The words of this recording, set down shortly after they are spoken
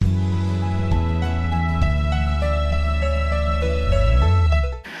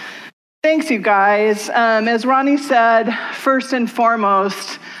Thanks, you guys. As Ronnie said, first and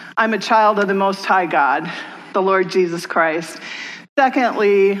foremost, I'm a child of the Most High God, the Lord Jesus Christ.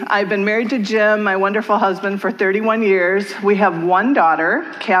 Secondly, I've been married to Jim, my wonderful husband, for 31 years. We have one daughter,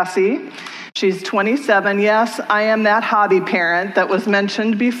 Cassie. She's 27. Yes, I am that hobby parent that was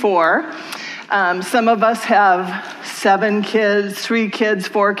mentioned before. Some of us have 7 kids, 3 kids,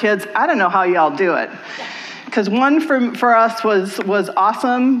 4 kids. I don't know how y'all do it. Because one for us was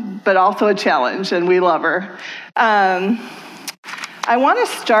awesome, but also a challenge, and we love her. I want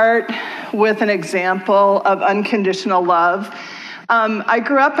to start with an example of unconditional love. I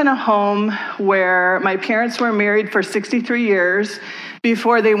grew up in a home where my parents were married for 63 years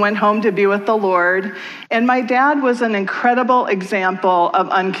before they went home to be with the Lord, and my dad was an incredible example of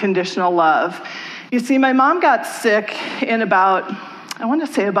unconditional love. You see, my mom got sick in about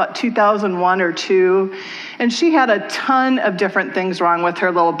 2001 or 2, and she had a ton of different things wrong with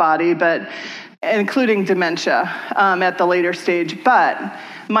her little body, but including dementia at the later stage. But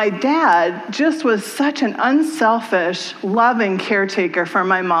my dad just was such an unselfish, loving caretaker for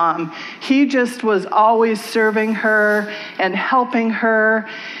my mom. He just was always serving her and helping her.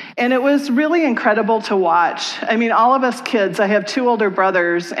 And it was really incredible to watch. I mean, all of us kids, I have 2 older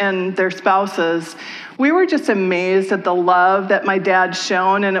brothers and their spouses, we were just amazed at the love that my dad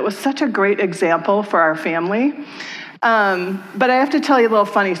shown, and it was such a great example for our family. But I have to tell you a little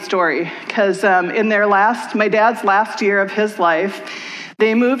funny story, because in my dad's last year of his life,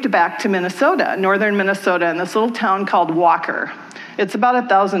 they moved back to Minnesota, northern Minnesota, in this little town called Walker. It's about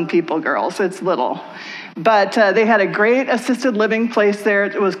 1,000 people, girls. It's little. But they had a great assisted living place there.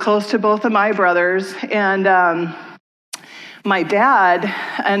 It was close to both of my brothers. And my dad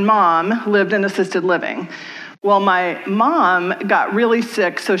and mom lived in assisted living. Well, my mom got really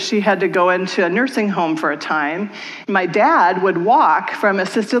sick, so she had to go into a nursing home for a time. My dad would walk from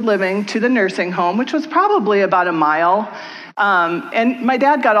assisted living to the nursing home, which was probably about a mile. And my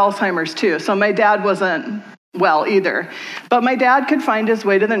dad got Alzheimer's too, so my dad wasn't well either. But my dad could find his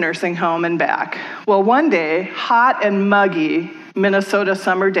way to the nursing home and back. Well, one day, hot and muggy Minnesota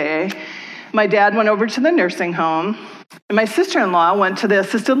summer day, my dad went over to the nursing home, and my sister-in-law went to the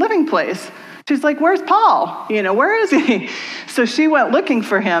assisted living place. She's like, "Where's Paul? Where is he?" So she went looking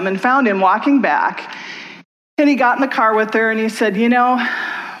for him and found him walking back. And he got in the car with her and he said,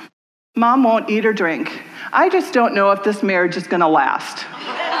 "Mom won't eat or drink. I just don't know if this marriage is going to last."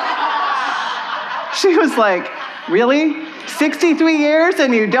 She was like, "Really? 63 years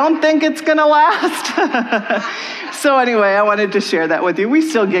and you don't think it's going to last?" So anyway, I wanted to share that with you. We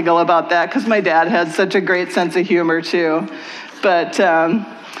still giggle about that because my dad had such a great sense of humor too. But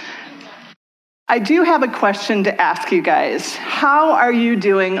I do have a question to ask you guys. How are you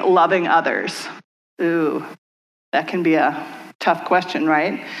doing loving others? Ooh, that can be a tough question,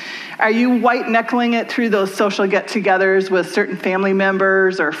 right? Are you white-knuckling it through those social get-togethers with certain family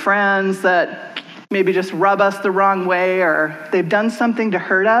members or friends that maybe just rub us the wrong way, or they've done something to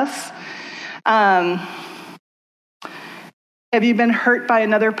hurt us? Have you been hurt by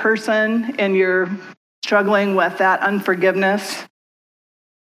another person and you're struggling with that unforgiveness?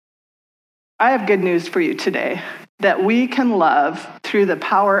 I have good news for you today, that we can love through the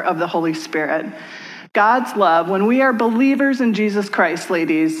power of the Holy Spirit. God's love, when we are believers in Jesus Christ,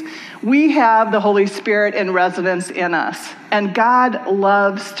 ladies, we have the Holy Spirit in residence in us, and God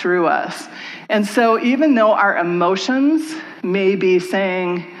loves through us. And so even though our emotions may be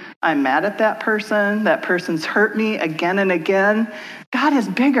saying, "I'm mad at that person's hurt me again and again," God is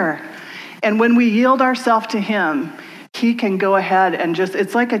bigger. And when we yield ourselves to him, he can go ahead and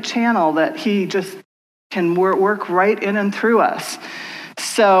it's like a channel that he just can work right in and through us.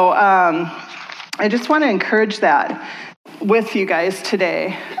 So I just want to encourage that with you guys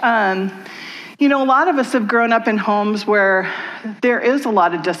today. A lot of us have grown up in homes where there is a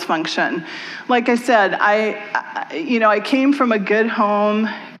lot of dysfunction. Like I said, I came from a good home,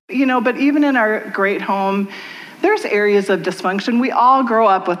 but even in our great home, there's areas of dysfunction. We all grow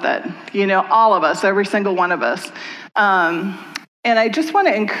up with it, all of us, every single one of us. And I just want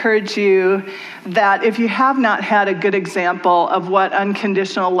to encourage you that if you have not had a good example of what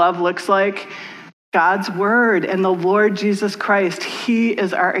unconditional love looks like, God's word and the Lord Jesus Christ, he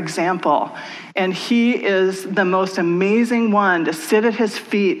is our example. And he is the most amazing one to sit at his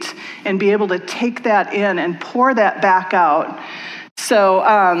feet and be able to take that in and pour that back out.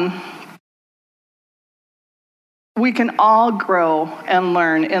 So we can all grow and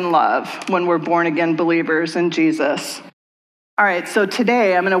learn in love when we're born again believers in Jesus. All right, so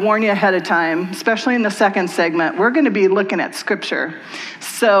today I'm going to warn you ahead of time, especially in the second segment, we're going to be looking at scripture.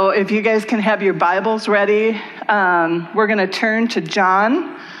 So if you guys can have your Bibles ready, we're going to turn to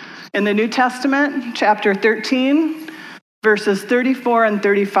John in the New Testament, chapter 13, verses 34 and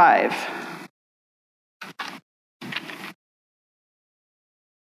 35.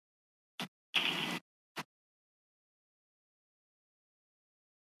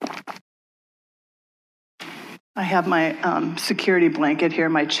 I have my security blanket here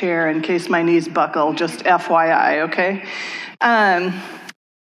in my chair in case my knees buckle, just FYI, okay?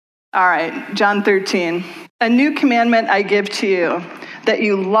 All right, John 13. A new commandment I give to you, that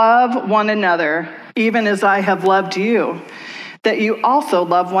you love one another, even as I have loved you, that you also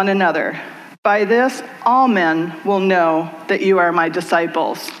love one another. By this, all men will know that you are my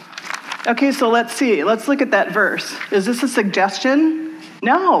disciples. Okay, so let's see. Let's look at that verse. Is this a suggestion?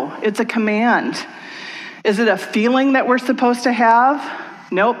 No, it's a command. Is it a feeling that we're supposed to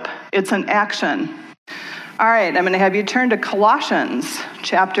have? Nope, it's an action. All right, I'm going to have you turn to Colossians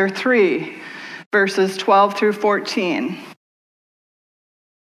chapter 3, verses 12 through 14.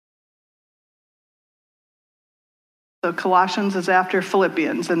 So Colossians is after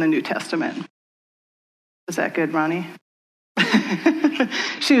Philippians in the New Testament. Is that good, Ronnie?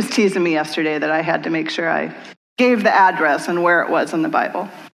 She was teasing me yesterday that I had to make sure I gave the address and where it was in the Bible.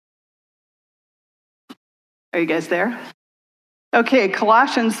 Are you guys there? Okay,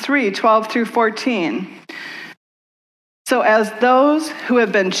 Colossians 3, 12 through 14. So as those who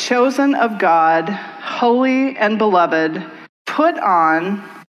have been chosen of God, holy and beloved, put on,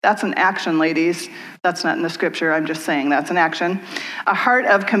 that's an action, ladies. That's not in the scripture, I'm just saying that's an action. A heart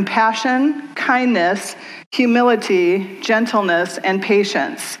of compassion, kindness, humility, gentleness, and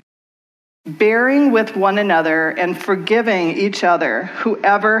patience, bearing with one another and forgiving each other,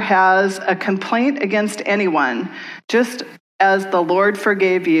 whoever has a complaint against anyone, just as the Lord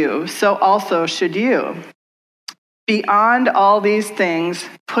forgave you, so also should you. Beyond all these things,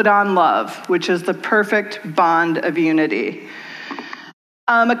 put on love, which is the perfect bond of unity.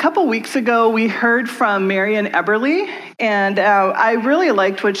 A couple weeks ago, we heard from Marian Eberly, and I really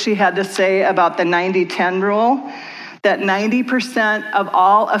liked what she had to say about the 90-10 rule, that 90% of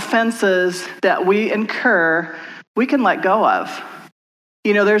all offenses that we incur, we can let go of.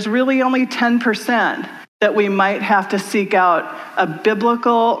 You know, there's really only 10% that we might have to seek out a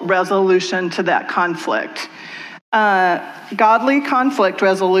biblical resolution to that conflict. Godly conflict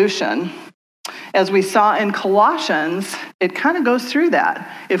resolution, as we saw in Colossians, it kind of goes through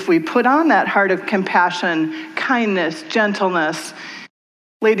that. If we put on that heart of compassion, kindness, gentleness,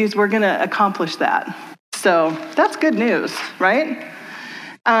 ladies, we're going to accomplish that. So that's good news, right?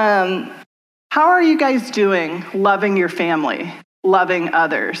 How are you guys doing loving your family, loving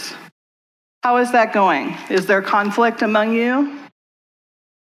others? How is that going? Is there conflict among you?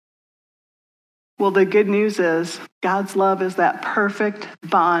 Well, the good news is God's love is that perfect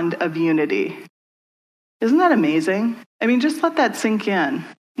bond of unity. Isn't that amazing? I mean, just let that sink in.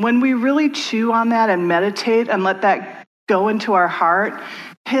 When we really chew on that and meditate and let that go into our heart,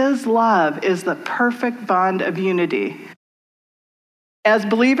 His love is the perfect bond of unity. As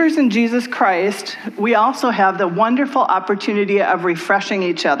believers in Jesus Christ, we also have the wonderful opportunity of refreshing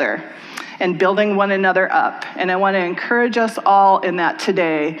each other and building one another up. And I want to encourage us all in that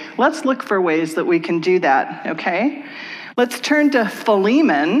today. Let's look for ways that we can do that, okay? Let's turn to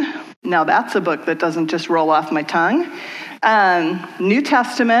Philemon. Now that's a book that doesn't just roll off my tongue. New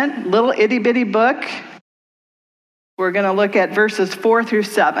Testament, little itty bitty book. We're going to look at verses 4 through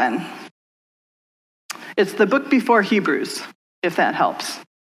 7. It's the book before Hebrews, if that helps.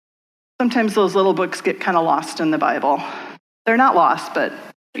 Sometimes those little books get kind of lost in the Bible. They're not lost, but,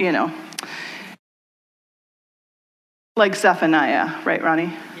 you know. Like Zephaniah, right,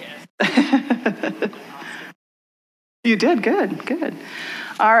 Ronnie? Yes. You did, good.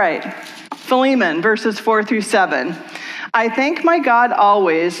 All right, Philemon, verses 4 through 7. I thank my God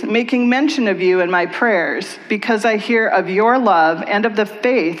always, making mention of you in my prayers, because I hear of your love and of the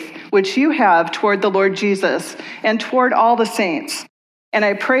faith which you have toward the Lord Jesus and toward all the saints. And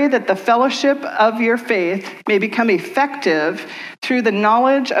I pray that the fellowship of your faith may become effective through the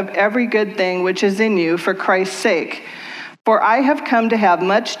knowledge of every good thing which is in you for Christ's sake. For I have come to have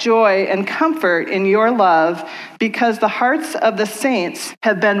much joy and comfort in your love, because the hearts of the saints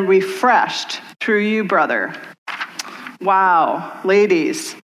have been refreshed through you, brother. Wow,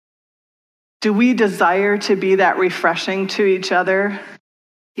 ladies, do we desire to be that refreshing to each other?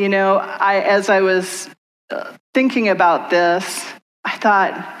 You know, as I was thinking about this, I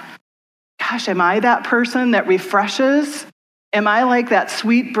thought, gosh, am I that person that refreshes? Am I like that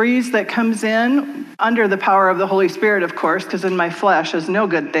sweet breeze that comes in under the power of the Holy Spirit, of course, because in my flesh is no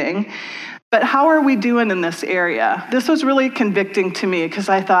good thing. But how are we doing in this area? This was really convicting to me because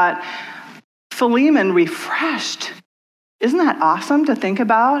I thought, Philemon refreshed. Isn't that awesome to think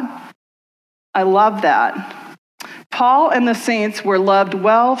about? I love that. Paul and the saints were loved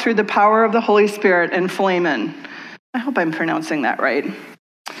well through the power of the Holy Spirit in Philemon. I hope I'm pronouncing that right.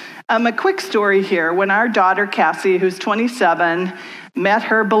 A quick story here. When our daughter, Cassie, who's 27, met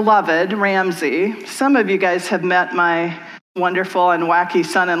her beloved, Ramsey. Some of you guys have met my wonderful and wacky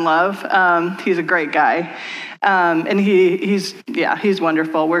son-in-law. He's a great guy. And he's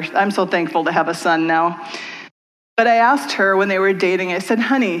wonderful. I'm so thankful to have a son now. But I asked her when they were dating, I said,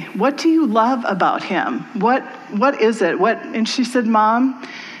 honey, what do you love about him? What is it? And she said, Mom,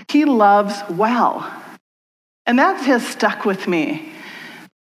 he loves well. And that has stuck with me.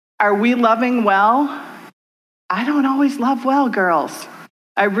 Are we loving well? I don't always love well, girls.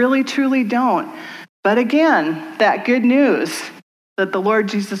 I really, truly don't. But again, that good news that the Lord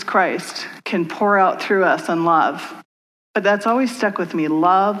Jesus Christ can pour out through us in love. But that's always stuck with me,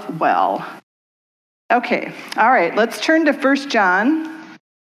 love well. Okay, all right, let's turn to 1 John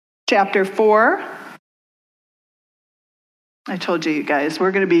chapter 4. I told you guys,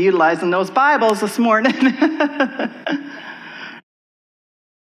 we're going to be utilizing those Bibles this morning.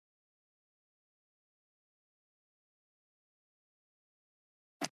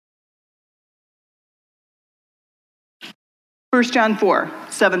 1 John 4,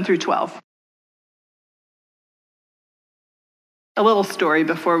 7 through 12. A little story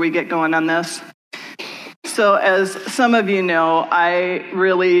before we get going on this. So as some of you know, I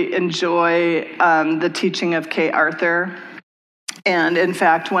really enjoy the teaching of Kay Arthur. And in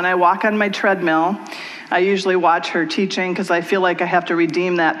fact, when I walk on my treadmill, I usually watch her teaching because I feel like I have to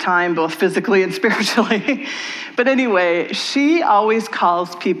redeem that time both physically and spiritually. But anyway, she always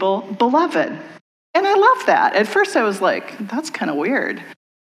calls people beloved. And I love that. At first I was like, that's kind of weird.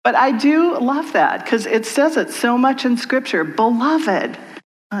 But I do love that because it says it so much in Scripture, beloved.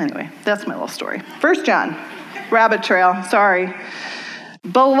 Anyway, that's my little story. 1 John, rabbit trail, sorry.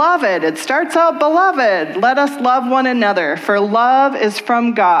 Beloved, it starts out, beloved, let us love one another, for love is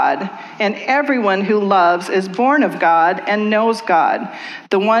from God, and everyone who loves is born of God and knows God.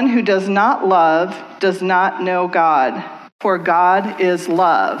 The one who does not love does not know God, for God is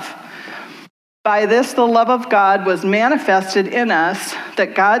love. By this, the love of God was manifested in us,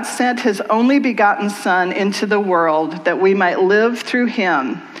 that God sent his only begotten Son into the world, that we might live through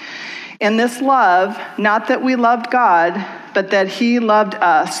him. In this love, not that we loved God, but that he loved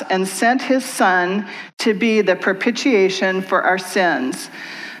us and sent his Son to be the propitiation for our sins.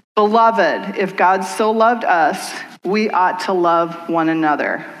 Beloved, if God so loved us, we ought to love one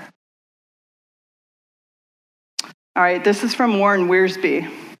another. All right, this is from Warren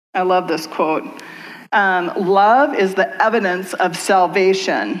Wiersbe. I love this quote. Love is the evidence of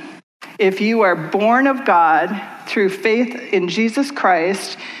salvation. If you are born of God through faith in Jesus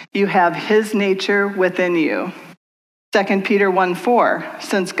Christ, you have his nature within you. 2 Peter 1:4,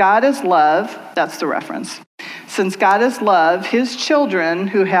 since God is love, that's the reference. Since God is love, his children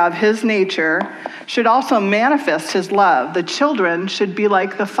who have his nature should also manifest his love. The children should be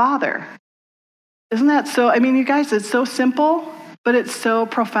like the Father. Isn't that so? I mean, you guys, it's so simple, but it's so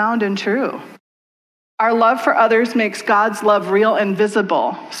profound and true. Our love for others makes God's love real and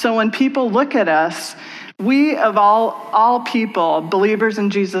visible. So when people look at us, we of all people, believers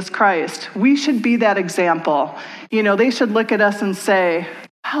in Jesus Christ, we should be that example. You know, they should look at us and say,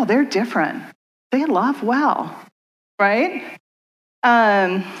 wow, they're different. They love well, right?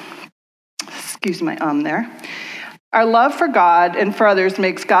 Excuse my there. Our love for God and for others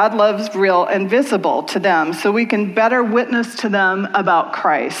makes God's love real and visible to them, so we can better witness to them about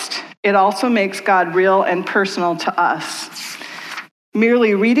Christ. It also makes God real and personal to us.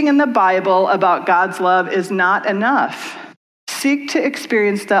 Merely reading in the Bible about God's love is not enough. Seek to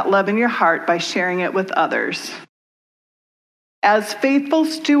experience that love in your heart by sharing it with others. As faithful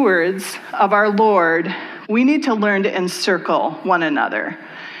stewards of our Lord, we need to learn to encircle one another.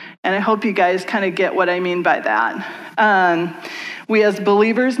 And I hope you guys kind of get what I mean by that. We as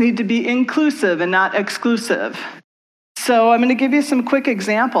believers need to be inclusive and not exclusive. So I'm going to give you some quick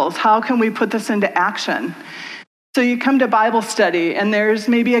examples. How can we put this into action? So you come to Bible study and there's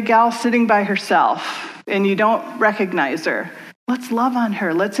maybe a gal sitting by herself and you don't recognize her. Let's love on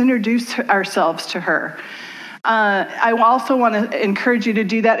her. Let's introduce ourselves to her. I also want to encourage you to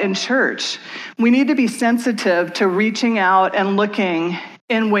do that in church. We need to be sensitive to reaching out and looking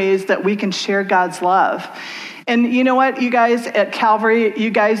in ways that we can share God's love. And you know what, you guys at Calvary, you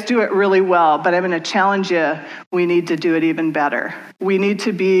guys do it really well, but I'm going to challenge you, we need to do it even better. We need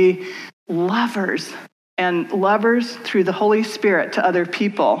to be lovers, and lovers through the Holy Spirit to other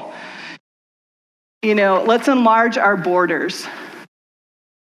people. You know, let's enlarge our borders.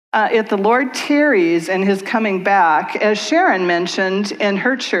 if the Lord tarries in his coming back, as Sharon mentioned in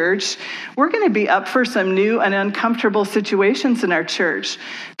her church, we're going to be up for some new and uncomfortable situations in our church.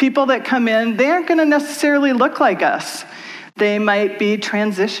 People that come in, they aren't going to necessarily look like us. They might be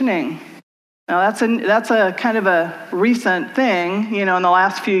transitioning. Now, that's a kind of a recent thing, in the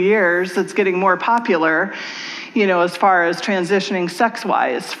last few years that's getting more popular, as far as transitioning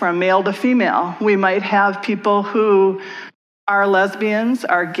sex-wise from male to female. We might have people who are lesbians,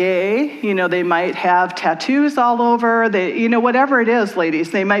 are gay, they might have tattoos all over, whatever it is,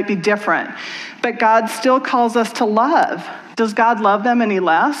 ladies, they might be different. But God still calls us to love. Does God love them any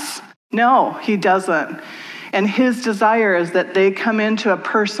less? No, he doesn't. And his desire is that they come into a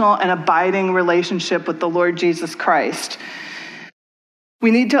personal and abiding relationship with the Lord Jesus Christ.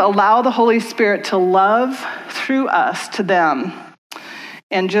 We need to allow the Holy Spirit to love through us to them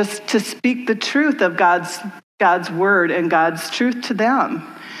and just to speak the truth of God's word and God's truth to them.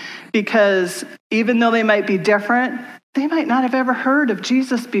 Because even though they might be different, they might not have ever heard of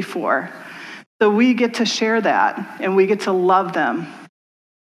Jesus before. So we get to share that and we get to love them.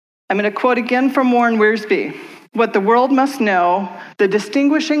 I'm going to quote again from Warren Wiersbe. What the world must know, the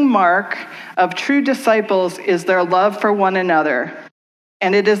distinguishing mark of true disciples is their love for one another.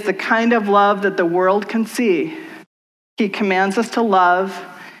 And it is the kind of love that the world can see. He commands us to love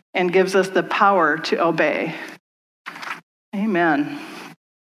and gives us the power to obey. Amen.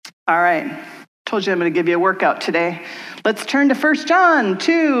 All right. Told you I'm going to give you a workout today. Let's turn to 1 John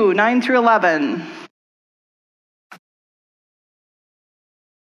 2, 9 through 11.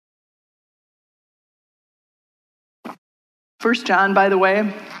 1 John, by the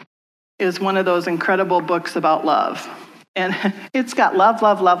way, is one of those incredible books about love. And it's got love,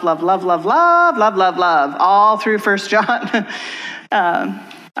 love, love, love, love, love, love, love, love, love, all through 1 John.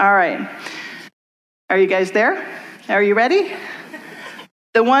 All right. Are you guys there? Are you ready?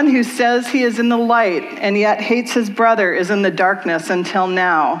 The one who says he is in the light and yet hates his brother is in the darkness until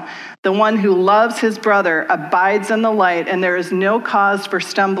now. The one who loves his brother abides in the light, and there is no cause for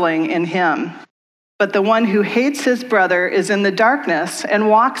stumbling in him. But the one who hates his brother is in the darkness and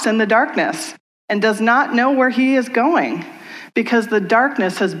walks in the darkness and does not know where he is going because the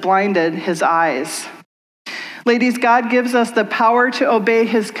darkness has blinded his eyes. Ladies, God gives us the power to obey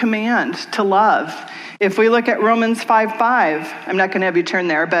his command to love. If we look at Romans 5:5, I'm not going to have you turn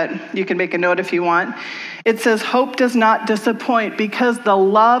there, but you can make a note if you want. It says, hope does not disappoint because the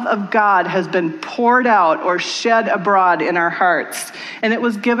love of God has been poured out or shed abroad in our hearts. And it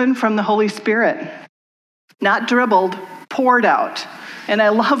was given from the Holy Spirit. Not dribbled, poured out. And I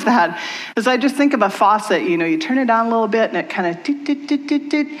love that. As I just think of a faucet, you turn it on a little bit and it kind of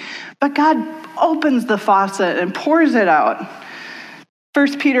dit. But God opens the faucet and pours it out.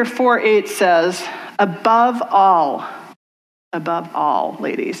 1 Peter 4:8 says, above all,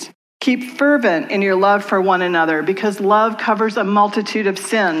 ladies, keep fervent in your love for one another because love covers a multitude of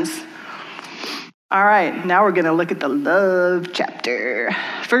sins. All right, now we're going to look at the love chapter.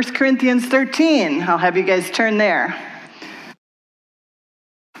 1 Corinthians 13. I'll have you guys turn there.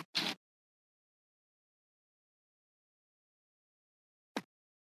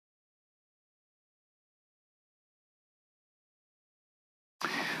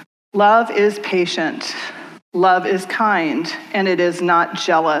 Love is patient. Love is kind, and it is not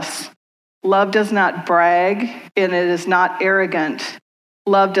jealous. Love does not brag, and it is not arrogant.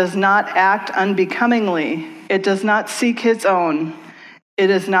 Love does not act unbecomingly. It does not seek its own.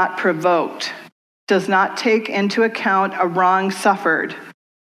 It is not provoked. Does not take into account a wrong suffered.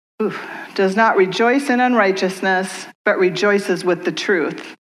 Does not rejoice in unrighteousness, but rejoices with the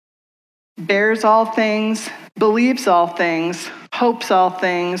truth. Bears all things, believes all things, hopes all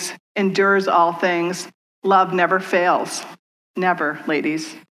things, endures all things. Love never fails. Never,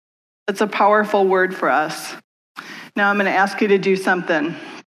 ladies. That's a powerful word for us. Now I'm going to ask you to do something.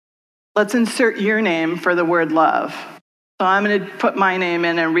 Let's insert your name for the word love. So I'm going to put my name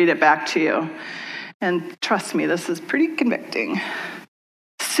in and read it back to you. And trust me, this is pretty convicting.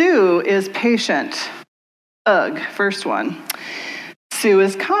 Sue is patient. First one. Sue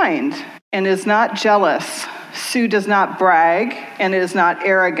is kind and is not jealous. Sue does not brag and is not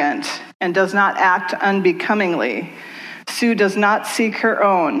arrogant and does not act unbecomingly. Sue does not seek her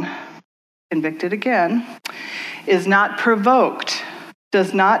own. Convicted again. Is not provoked,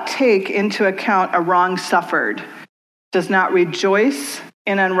 does not take into account a wrong suffered, does not rejoice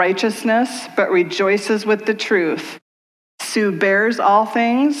in unrighteousness, but rejoices with the truth. Sue bears all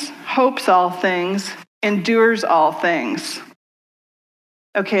things, hopes all things, endures all things.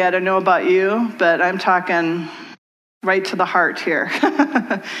 Okay, I don't know about you, but I'm talking right to the heart here.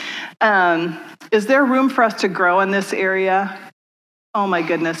 Is there room for us to grow in this area? Oh my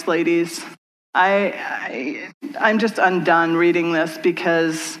goodness, ladies. I'm just undone reading this,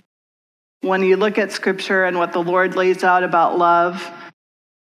 because when you look at Scripture and what the Lord lays out about love,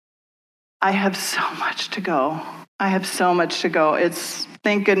 I have so much to go.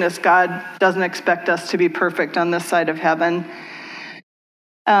 Thank goodness God doesn't expect us to be perfect on this side of heaven.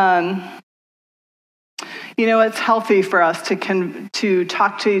 It's healthy for us to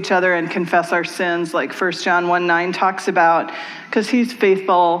talk to each other and confess our sins, like 1 John 1:9 talks about, because he's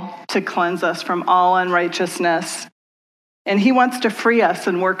faithful to cleanse us from all unrighteousness. And he wants to free us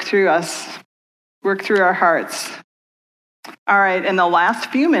and work through our hearts. All right, in the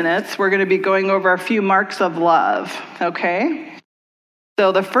last few minutes, we're going to be going over a few marks of love, okay?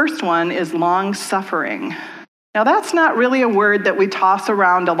 So the first one is long-suffering. Now, that's not really a word that we toss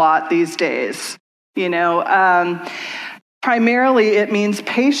around a lot these days. Primarily it means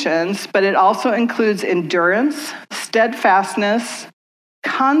patience, but it also includes endurance, steadfastness,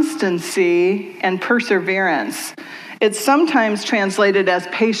 constancy, and perseverance. It's sometimes translated as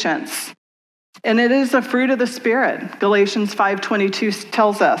patience, and it is a fruit of the Spirit. Galatians 5:22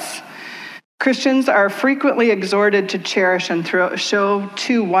 tells us, Christians are frequently exhorted to cherish and show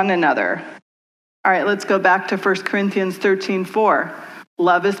to one another. All right, let's go back to 1 Corinthians 13:4.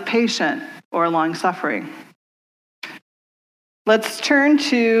 Love is patient or long-suffering. Let's turn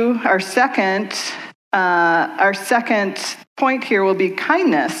to our second point here will be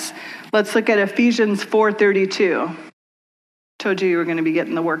kindness. Let's look at Ephesians 4:32. Told you were going to be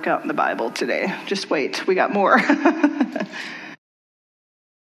getting the workout in the Bible today. Just wait, we got more.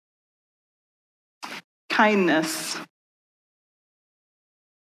 Kindness.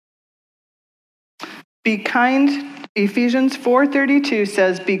 Be kind. Ephesians 4:32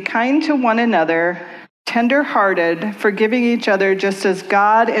 says, be kind to one another, tender-hearted, forgiving each other just as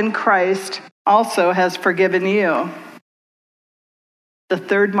God in Christ also has forgiven you. The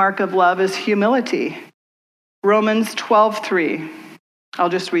third mark of love is humility. Romans 12:3. I'll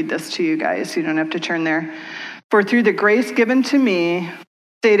just read this to you guys. You don't have to turn there. For through the grace given to me,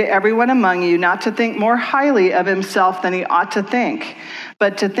 say to everyone among you not to think more highly of himself than he ought to think,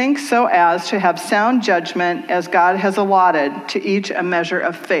 but to think so as to have sound judgment as God has allotted to each a measure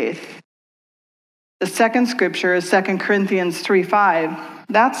of faith. The second scripture is 2 Corinthians 3:5.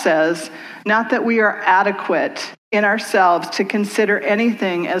 That says, not that we are adequate in ourselves to consider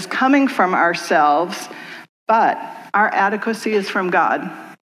anything as coming from ourselves, but our adequacy is from God.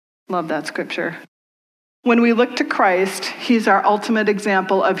 Love that scripture. When we look to Christ, he's our ultimate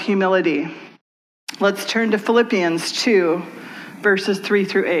example of humility. Let's turn to Philippians 2, verses 3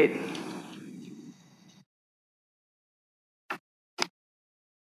 through 8.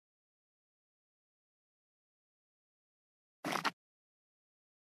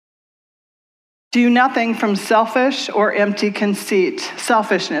 Do nothing from selfishness, or empty conceit,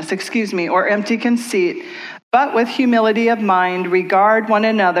 but with humility of mind, regard one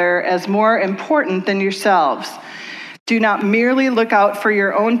another as more important than yourselves. Do not merely look out for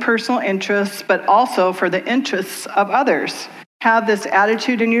your own personal interests, but also for the interests of others. Have this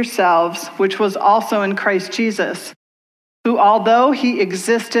attitude in yourselves, which was also in Christ Jesus, who, although he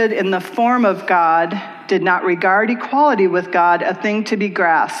existed in the form of God, did not regard equality with God a thing to be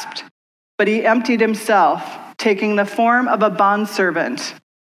grasped, but he emptied himself, taking the form of a bondservant,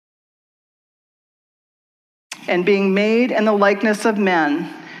 and being made in the likeness of men,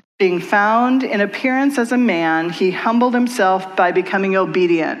 being found in appearance as a man, he humbled himself by becoming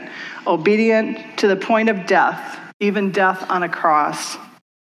obedient to the point of death, even death on a cross.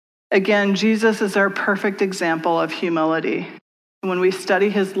 Again, Jesus is our perfect example of humility. When we study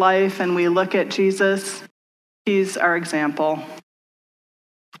his life and we look at Jesus, he's our example.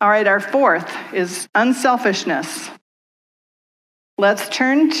 All right, our fourth is unselfishness. Let's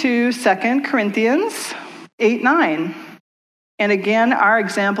turn to 2 Corinthians 8:9. And again, our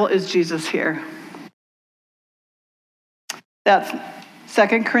example is Jesus here. That's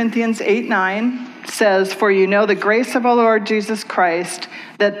 2 Corinthians 8:9 says, for you know the grace of our Lord Jesus Christ,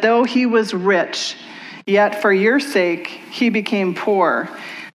 that though he was rich, yet for your sake he became poor,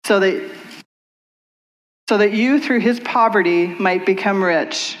 so that you through his poverty might become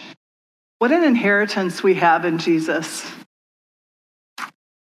rich. What an inheritance we have in Jesus.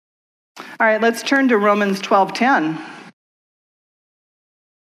 All right, let's turn to Romans 12:10.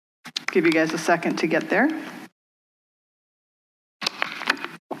 Give you guys a second to get there.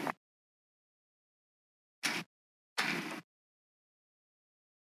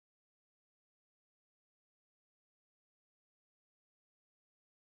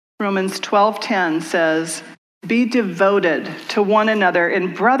 Romans 12:10 says, be devoted to one another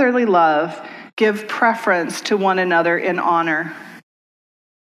in brotherly love, give preference to one another in honor.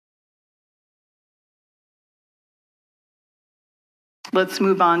 Let's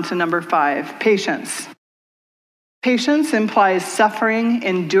move on to number 5, patience. Patience implies suffering,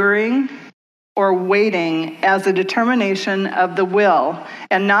 enduring, or waiting as a determination of the will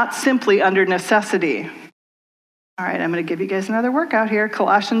and not simply under necessity. All right, I'm going to give you guys another workout here.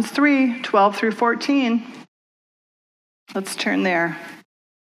 Colossians 3, 12 through 14. Let's turn there.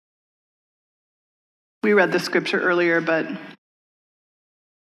 We read the scripture earlier, but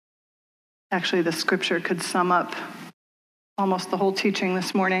actually the scripture could sum up almost the whole teaching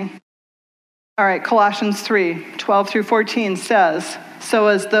this morning. All right, Colossians 3, 12 through 14 says, "So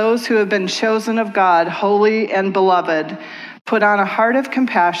as those who have been chosen of God, holy and beloved, put on a heart of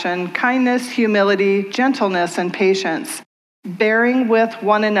compassion, kindness, humility, gentleness, and patience, bearing with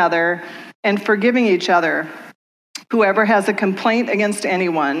one another and forgiving each other. Whoever has a complaint against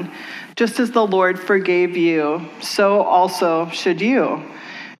anyone, just as the Lord forgave you, so also should you.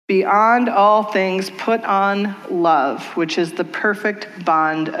 Beyond all things, put on love, which is the perfect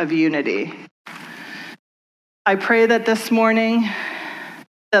bond of unity." I pray that this morning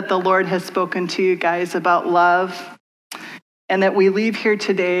that the Lord has spoken to you guys about love, and that we leave here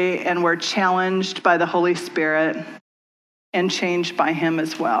today and we're challenged by the Holy Spirit and changed by him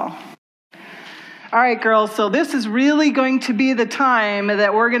as well. All right, girls, so this is really going to be the time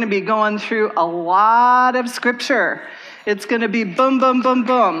that we're going to be going through a lot of scripture. It's going to be boom, boom, boom,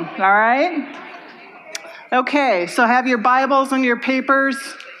 boom, all right? Okay, so have your Bibles and your papers,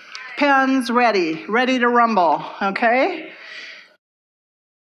 pens ready to rumble, okay?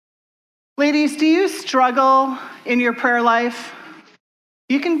 Ladies, do you struggle in your prayer life?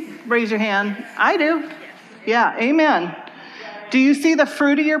 You can raise your hand. I do. Yeah, amen. Do you see the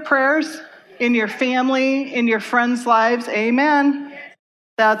fruit of your prayers in your family, in your friends' lives? Amen.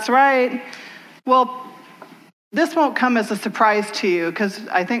 That's right. Well, this won't come as a surprise to you because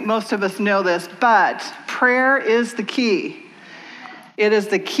I think most of us know this, but prayer is the key. It is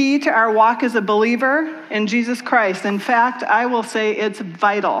the key to our walk as a believer in Jesus Christ. In fact, I will say it's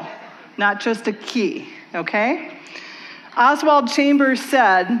vital, not just a key, okay? Oswald Chambers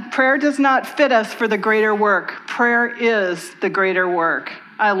said, "Prayer does not fit us for the greater work. Prayer is the greater work."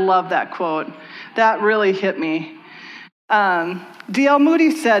 I love that quote. That really hit me. D.L.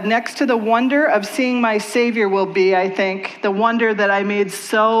 Moody said, "Next to the wonder of seeing my Savior will be, I think, the wonder that I made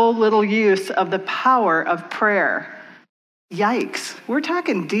so little use of the power of prayer." Yikes. We're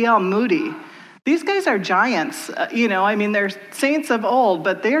talking D.L. Moody. These guys are giants. They're saints of old,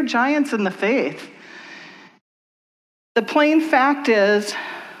 but they're giants in the faith. The plain fact is,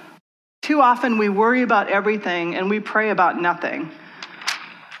 too often we worry about everything and we pray about nothing.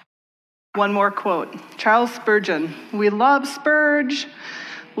 One more quote. Charles Spurgeon. "We love Spurge.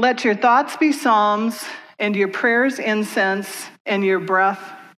 Let your thoughts be psalms, and your prayers incense, and your breath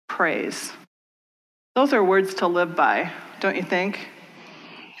praise." Those are words to live by, don't you think?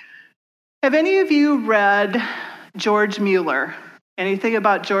 Have any of you read George Mueller? Anything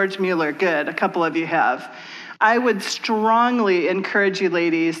about George Mueller? Good, a couple of you have. I would strongly encourage you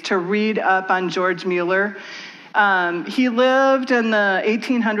ladies to read up on George Mueller. He lived in the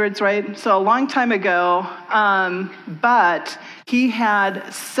 1800s, right? So a long time ago, but he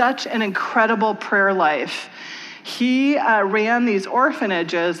had such an incredible prayer life. He ran these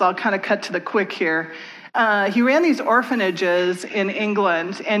orphanages. I'll kind of cut to the quick here. He ran these orphanages in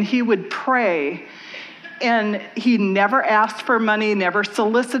England, and he would pray. And he never asked for money, never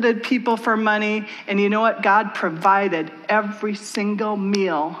solicited people for money. And you know what? God provided every single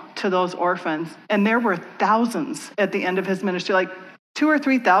meal to those orphans. And there were thousands at the end of his ministry, like 2,000 or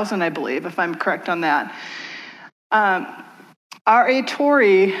 3,000, I believe, if I'm correct on that. R.A.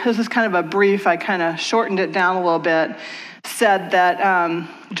 Torrey, this is kind of a brief, I kind of shortened it down a little bit, said that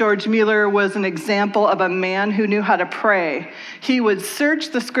George Mueller was an example of a man who knew how to pray. He would search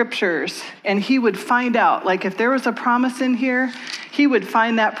the scriptures and he would find out, like if there was a promise in here, he would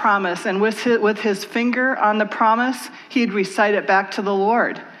find that promise, and with his finger on the promise, he'd recite it back to the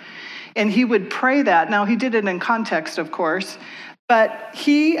Lord. And he would pray that. Now, he did it in context, of course, but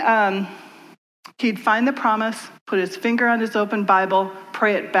he'd find the promise, put his finger on his open Bible,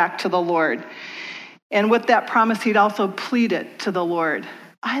 pray it back to the Lord. And with that promise, he'd also plead it to the Lord.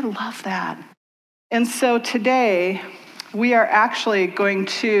 I love that. And so today, we are actually going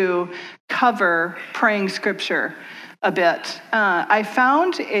to cover praying scripture a bit. I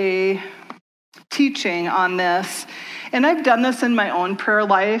found a teaching on this, and I've done this in my own prayer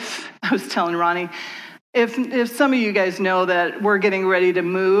life. I was telling Ronnie, if some of you guys know that we're getting ready to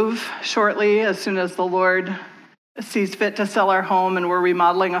move shortly, as soon as the Lord sees fit to sell our home, and we're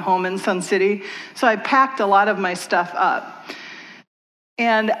remodeling a home in Sun City. So I packed a lot of my stuff up.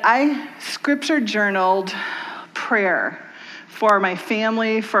 And I scripture journaled prayer for my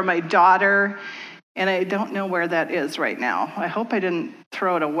family, for my daughter, and I don't know where that is right now. I hope I didn't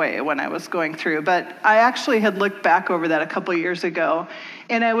throw it away when I was going through, but I actually had looked back over that a couple years ago,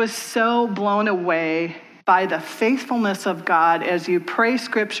 and I was so blown away by the faithfulness of God as you pray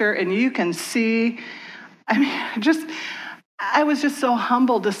scripture and you can see, I was just so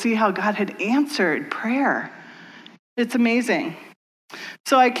humbled to see how God had answered prayer. It's amazing.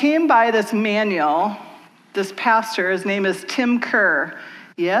 So I came by this manual, this pastor, his name is Tim Kerr.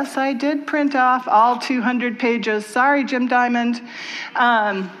 Yes, I did print off all 200 pages. Sorry, Jim Diamond.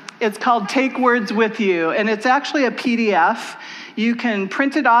 It's called Take Words With You, and it's actually a PDF. You can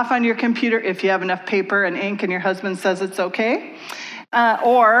print it off on your computer if you have enough paper and ink and your husband says it's okay.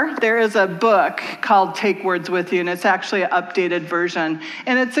 Or there is a book called Take Words With You, and it's actually an updated version.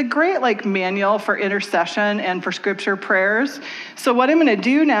 And it's a great manual for intercession and for scripture prayers. So what I'm going to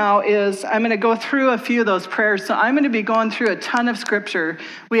do now is I'm going to go through a few of those prayers. So I'm going to be going through a ton of scripture.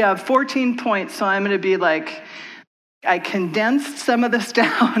 We have 14 points, so I'm going to be I condensed some of this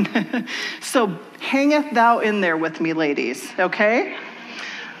down. So hangeth thou in there with me, ladies, okay?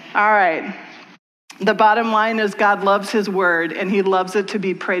 All right. The bottom line is God loves his word, and he loves it to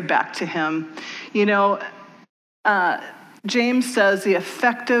be prayed back to him. James says the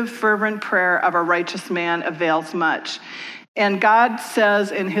effective, fervent prayer of a righteous man avails much. And God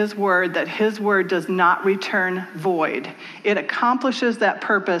says in his word that his word does not return void. It accomplishes that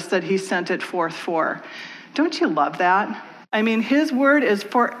purpose that he sent it forth for. Don't you love that? His word is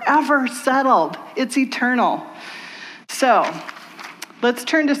forever settled. It's eternal. So let's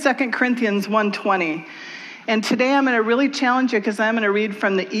turn to 2 Corinthians 1:20. And today I'm going to really challenge you because I'm going to read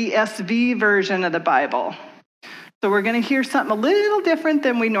from the ESV version of the Bible. So we're going to hear something a little different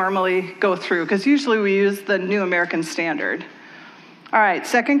than we normally go through because usually we use the New American Standard. All right,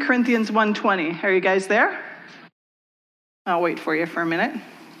 2 Corinthians 1:20. Are you guys there? I'll wait for you for a minute.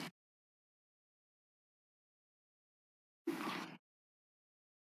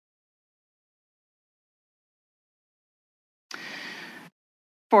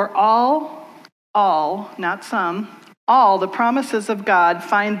 For all, not some, all the promises of God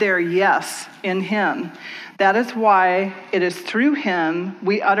find their yes in him. That is why it is through him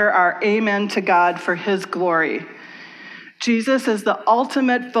we utter our amen to God for his glory. Jesus is the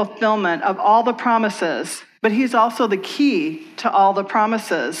ultimate fulfillment of all the promises, but he's also the key to all the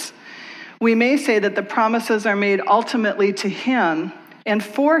promises. We may say that the promises are made ultimately to him and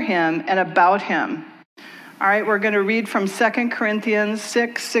for him and about him. All right, we're going to read from 2 Corinthians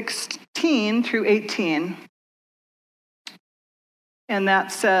 6:16 through 18. And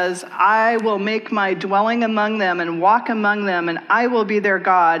that says, I will make my dwelling among them and walk among them, and I will be their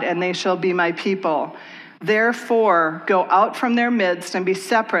God, and they shall be my people. Therefore, go out from their midst and be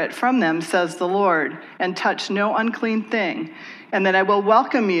separate from them, says the Lord, and touch no unclean thing. And then I will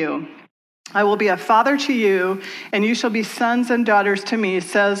welcome you. I will be a father to you, and you shall be sons and daughters to me,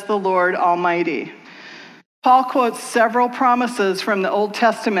 says the Lord Almighty. Paul quotes several promises from the Old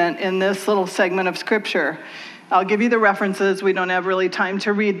Testament in this little segment of Scripture. I'll give you the references. We don't have really time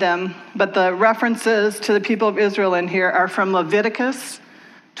to read them, but the references to the people of Israel in here are from Leviticus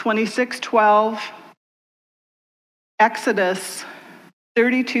 26:12, Exodus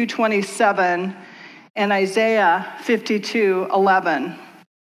 32:27, and Isaiah 52:11.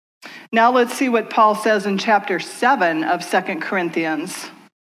 Now let's see what Paul says in chapter 7 of 2 Corinthians.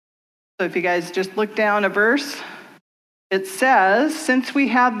 So if you guys just look down a verse, it says, since we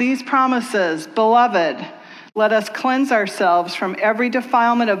have these promises, beloved, let us cleanse ourselves from every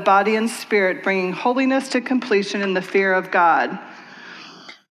defilement of body and spirit, bringing holiness to completion in the fear of God.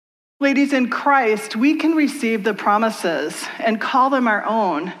 Ladies, in Christ, we can receive the promises and call them our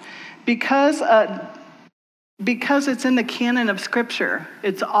own because it's in the canon of Scripture.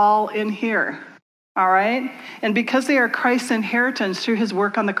 It's all in here. All right? And because they are Christ's inheritance through his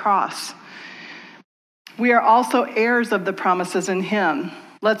work on the cross. We are also heirs of the promises in him.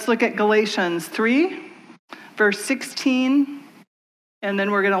 Let's look at Galatians 3, verse 16, and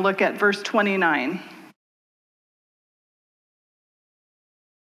then we're going to look at verse 29.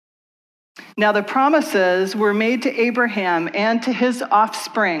 Now the promises were made to Abraham and to his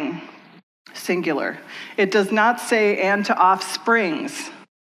offspring, singular. It does not say and to offsprings,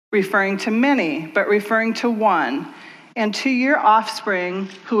 referring to many, but referring to one, and to your offspring,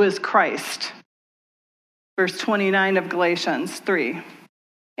 who is Christ. Verse 29 of Galatians 3.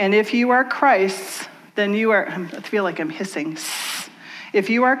 And if you are Christ's, then you are, I feel like I'm hissing. If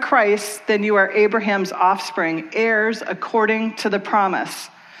you are Christ, then you are Abraham's offspring, heirs according to the promise.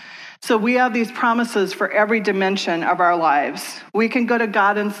 So we have these promises for every dimension of our lives. We can go to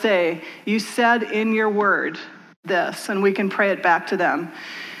God and say, you said in your word this, and we can pray it back to them.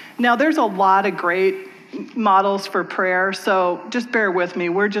 Now, there's a lot of great models for prayer, so just bear with me.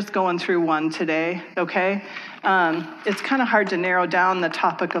 We're just going through one today, okay? It's kind of hard to narrow down the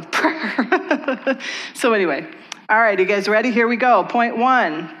topic of prayer. So anyway, all right, you guys ready? Here we go. Point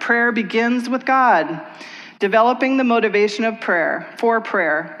 1, prayer begins with God. Developing the motivation of prayer, for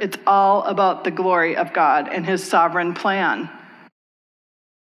prayer, it's all about the glory of God and his sovereign plan.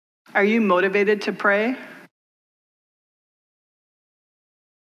 Are you motivated to pray?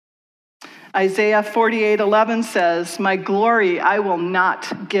 Isaiah 48:11 says, "My glory I will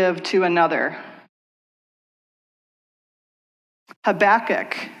not give to another."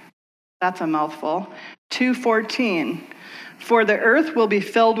 Habakkuk, that's a mouthful, 2:14, "For the earth will be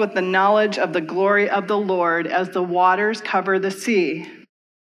filled with the knowledge of the glory of the Lord as the waters cover the sea."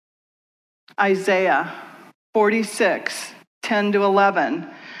 Isaiah 46:10-11,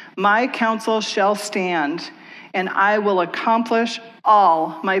 "My counsel shall stand, and I will accomplish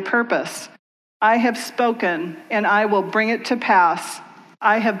all my purpose. I have spoken, and I will bring it to pass.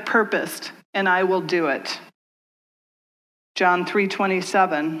 I have purposed, and I will do it." John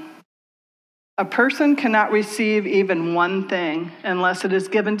 3:27, "A person cannot receive even one thing unless it is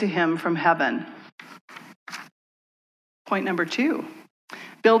given to him from heaven." Point number 2,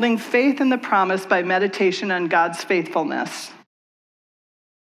 building faith in the promise by meditation on God's faithfulness.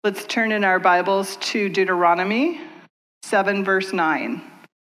 Let's turn in our Bibles to Deuteronomy 7, verse 9.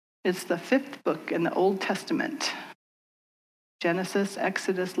 It's the 5th book in the Old Testament. Genesis,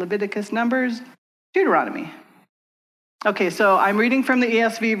 Exodus, Leviticus, Numbers, Deuteronomy. Okay, so I'm reading from the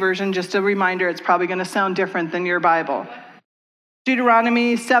ESV version. Just a reminder, it's probably going to sound different than your Bible.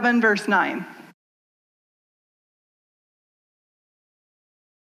 Deuteronomy 7, verse 9.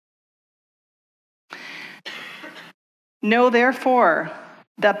 "Know therefore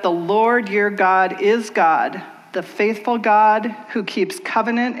that the Lord your God is God, the faithful God who keeps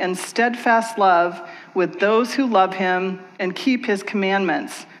covenant and steadfast love with those who love him and keep his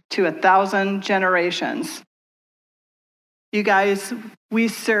commandments to 1,000 generations." You guys, we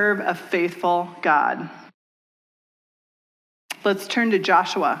serve a faithful God. Let's turn to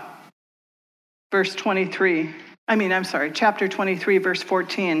Joshua, chapter 23, verse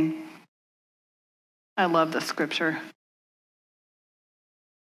 14. I love this scripture.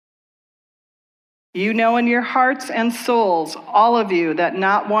 "You know in your hearts and souls, all of you, that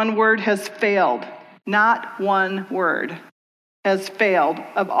not one word has failed, not one word has failed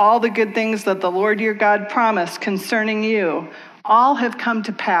of all the good things that the Lord your God promised concerning you. All have come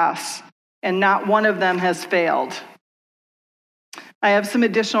to pass, and not one of them has failed." I have some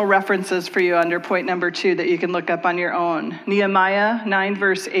additional references for you under point number 2 that you can look up on your own. Nehemiah 9,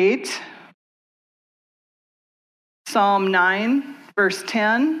 verse 8. Psalm 9, verse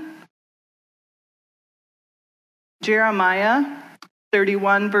 10. Jeremiah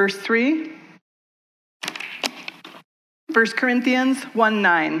 31, verse 3. 1 Corinthians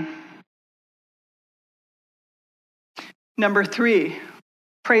 1:9. Number 3,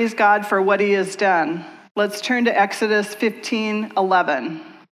 praise God for what he has done. Let's turn to Exodus 15:11.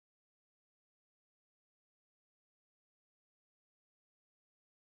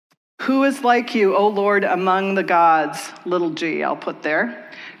 "Who is like you, O Lord, among the gods?" Little g, I'll put there.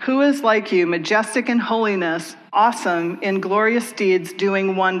 "Who is like you, majestic in holiness, awesome in glorious deeds,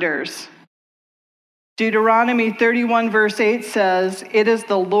 doing wonders?" Deuteronomy 31, verse 8 says, "It is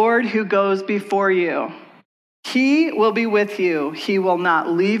the Lord who goes before you. He will be with you. He will not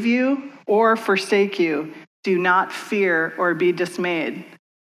leave you or forsake you. Do not fear or be dismayed."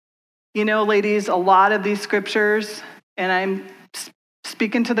 You know, ladies, a lot of these scriptures, and I'm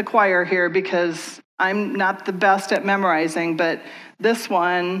speaking to the choir here because I'm not the best at memorizing, but this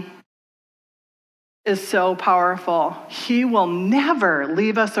one is so powerful. He will never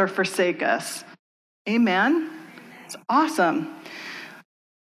leave us or forsake us. Amen? It's awesome.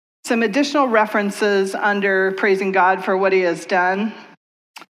 Some additional references under praising God for what he has done.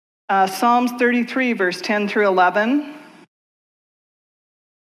 Psalms 33, verse 10-11.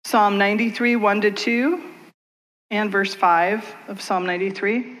 Psalm 93, 1-2, and verse 5 of Psalm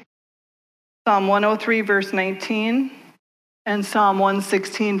 93. Psalm 103, verse 19, and Psalm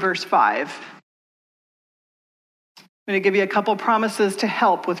 116, verse 5. I'm going to give you a couple promises to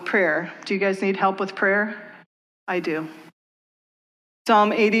help with prayer. Do you guys need help with prayer? I do.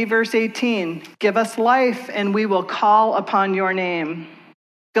 Psalm 80, verse 18, "Give us life, and we will call upon your name."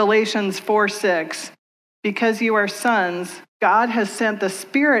 Galatians 4:6, "Because you are sons, God has sent the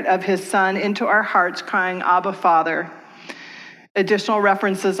Spirit of his Son into our hearts, crying, Abba, Father." Additional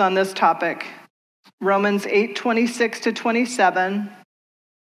references on this topic: Romans 8:26-27,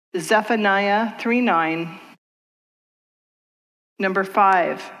 Zephaniah 3:9, Number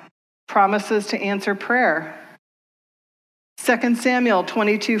 5, promises to answer prayer. 2 Samuel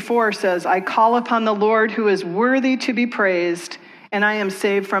 22:4 says, I call upon the Lord who is worthy to be praised, and I am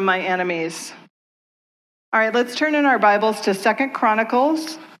saved from my enemies. All right, let's turn in our Bibles to 2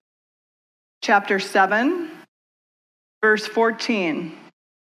 Chronicles chapter 7, verse 14.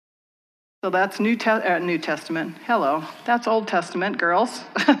 So that's New Testament. Hello, that's Old Testament, girls.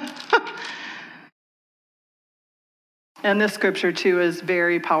 And this scripture, too, is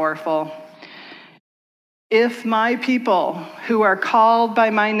very powerful. If my people who are called by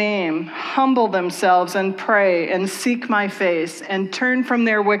my name humble themselves and pray and seek my face and turn from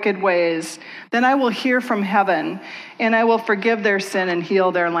their wicked ways, then I will hear from heaven and I will forgive their sin and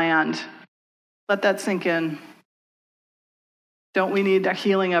heal their land. Let that sink in. Don't we need a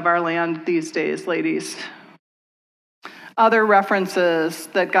healing of our land these days, ladies? Other references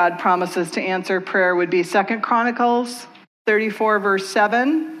that God promises to answer prayer would be 2 Chronicles 34, verse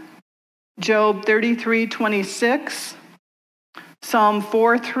 7, Job 33:26, Psalm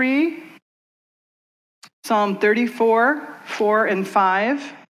 4:3, Psalm 34:4 and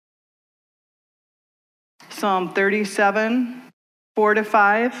 5, Psalm 37:4 to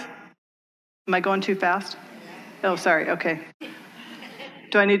 5. Am I going too fast? Oh, sorry. Okay.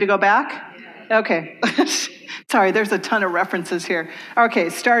 Do I need to go back? Okay. Sorry, there's a ton of references here. Okay,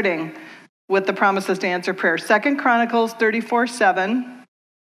 starting with the promises to answer prayer. 2 Chronicles 34:7,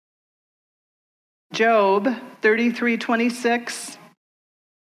 Job 33:26,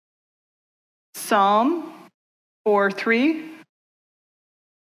 Psalm 4:3,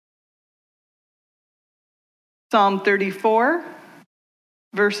 Psalm 34,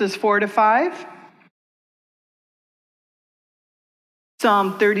 verses 4 to 5,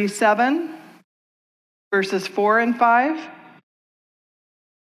 Psalm 37, verses 4 and 5,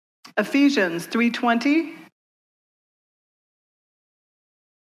 Ephesians 3:20,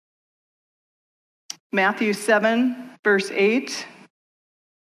 Matthew 7, verse 8,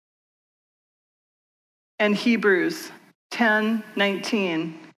 and Hebrews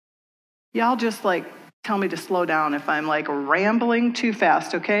 10:19. Y'all just tell me to slow down if I'm rambling too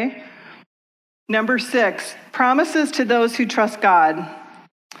fast, okay? Number 6, promises to those who trust God.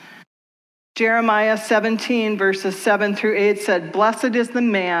 Jeremiah 17, verses 7 through 8 said, Blessed is the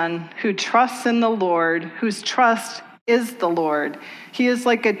man who trusts in the Lord, whose trust is the Lord. He is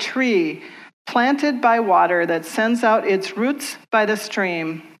like a tree planted by water that sends out its roots by the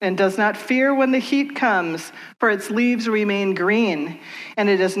stream and does not fear when the heat comes, for its leaves remain green, and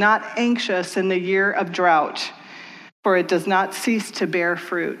it is not anxious in the year of drought, for it does not cease to bear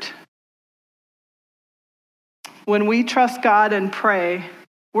fruit. When we trust God and pray,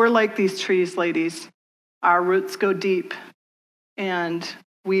 we're like these trees, ladies. Our roots go deep, and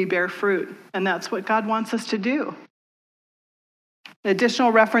we bear fruit, and that's what God wants us to do.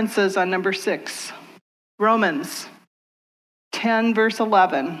 Additional references on number 6. Romans 10, verse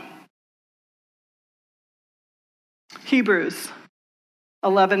 11. Hebrews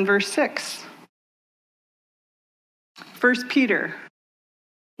 11, verse 6. 1 Peter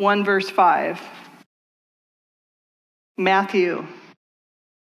 1, verse 5. Matthew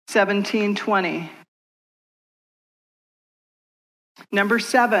 17:20. Number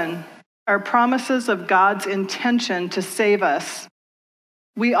 7 are promises of God's intention to save us.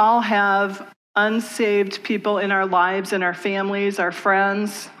 We all have unsaved people in our lives, in our families, our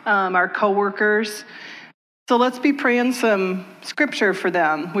friends, our coworkers. So let's be praying some scripture for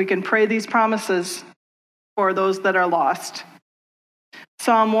them. We can pray these promises for those that are lost.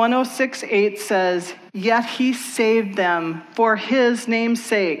 Psalm 106:8 says, Yet he saved them for his name's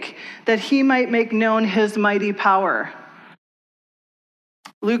sake, that he might make known his mighty power.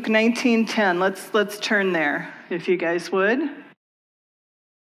 Luke 19:10, let's turn there, if you guys would.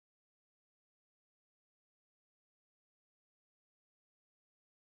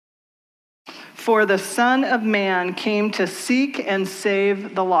 For the Son of Man came to seek and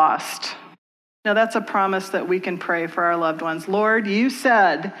save the lost. Now that's a promise that we can pray for our loved ones. Lord, you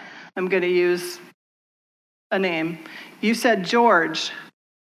said, I'm going to use a name. You said, George,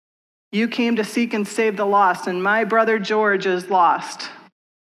 you came to seek and save the lost, and my brother George is lost.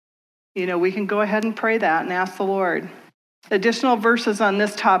 We can go ahead and pray that and ask the Lord. Additional verses on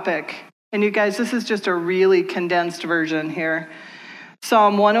this topic. And you guys, this is just a really condensed version here.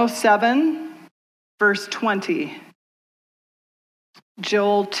 Psalm 107, verse 20.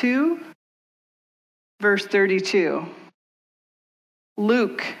 Joel 2, verse 32.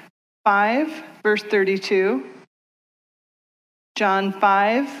 Luke 5, verse 32. John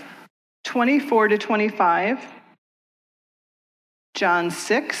 5, 24 to 25. John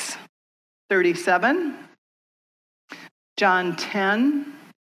 6, 37. John 10,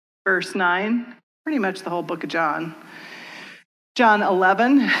 verse 9, pretty much the whole book of John. John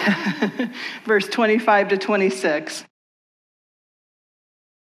 11, verse 25 to 26.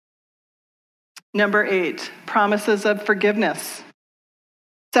 Number 8, promises of forgiveness.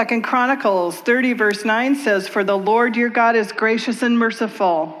 2 Chronicles 30, verse 9 says, "For the Lord your God is gracious and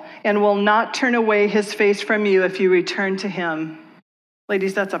merciful, and will not turn away his face from you if you return to him."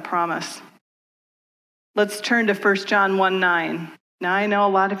 Ladies, that's a promise. Let's turn to 1 John 1:9. Now, I know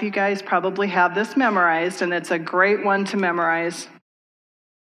a lot of you guys probably have this memorized, and it's a great one to memorize.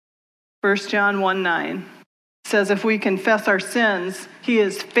 1 John 1:9 says, "If we confess our sins, he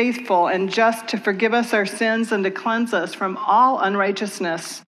is faithful and just to forgive us our sins and to cleanse us from all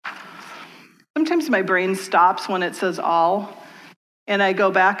unrighteousness." Sometimes my brain stops when it says all, and I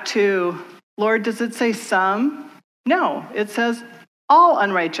go back to, Lord, does it say some? No, it says all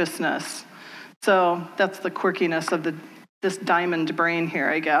unrighteousness. So that's the quirkiness of this diamond brain here,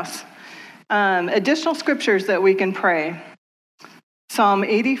 I guess. Additional scriptures that we can pray. Psalm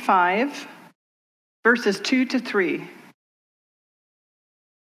 85, verses 2 to 3.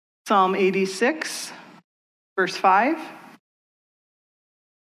 Psalm 86, verse 5.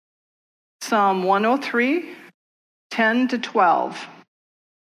 Psalm 103, 10 to 12.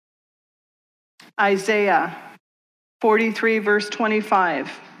 Isaiah 43, verse 25.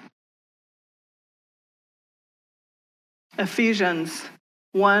 Ephesians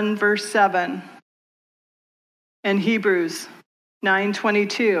 1, verse 7. And Hebrews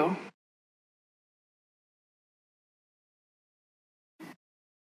 9:22.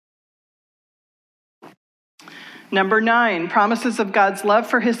 Number 9, promises of God's love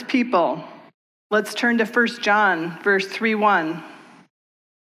for his people. Let's turn to 1 John, verse 3:1.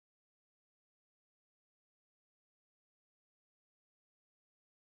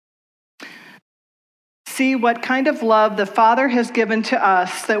 "See what kind of love the Father has given to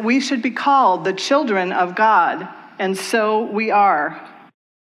us, that we should be called the children of God, and so we are."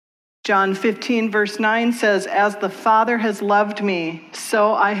 John 15, verse 9 says, "As the Father has loved me,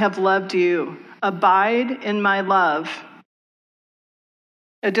 so I have loved you. Abide in my love."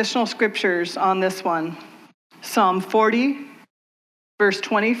 Additional scriptures on this one. Psalm 40, verse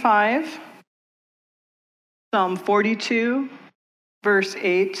 25. Psalm 42, verse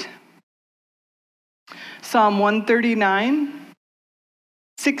 8. Psalm 139,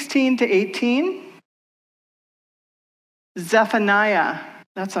 16 to 18. Zephaniah,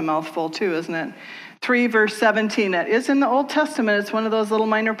 that's a mouthful too, isn't it? 3, verse 17. It is in the Old Testament. It's one of those little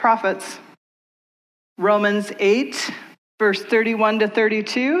minor prophets. Romans 8, verse 31 to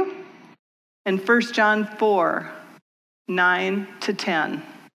 32. And 1 John 4, 9 to 10.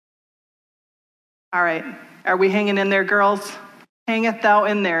 All right, are we hanging in there, girls? Hangeth thou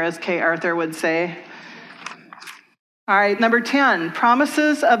in there, as Kay Arthur would say. All right, number 10,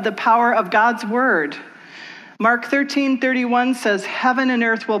 promises of the power of God's word. Mark 13:31 says, "Heaven and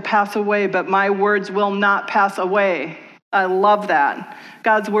earth will pass away, but my words will not pass away." I love that.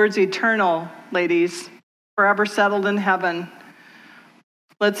 God's word's eternal, ladies, forever settled in heaven.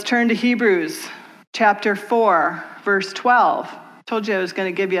 Let's turn to Hebrews chapter 4, verse 12. Told you I was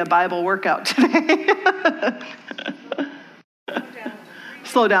going to give you a Bible workout today.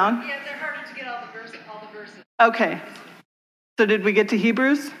 Slow down. Yeah, they're harder to get all the verses. Okay. So did we get to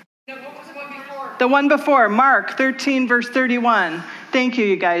Hebrews? No, what was the one before? The one before, Mark 13, verse 31. Thank you,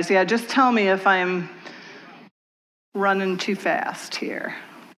 you guys. Yeah, just tell me if I'm running too fast here.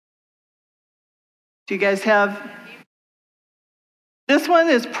 Do you guys have? This one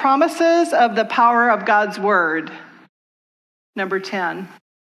is promises of the power of God's word. Number 10.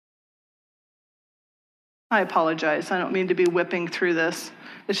 I apologize. I don't mean to be whipping through this.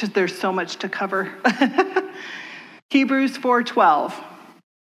 It's just there's so much to cover. Hebrews 4:12.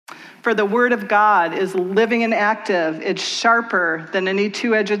 "For the word of God is living and active. It's sharper than any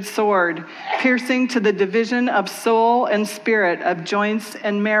two-edged sword, piercing to the division of soul and spirit, of joints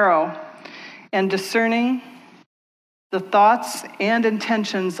and marrow, and discerning the thoughts and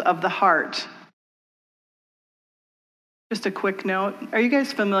intentions of the heart." Just a quick note. Are you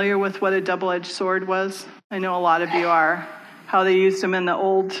guys familiar with what a double-edged sword was? I know a lot of you are. How they used them in the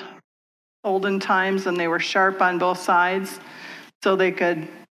olden times, and they were sharp on both sides so they could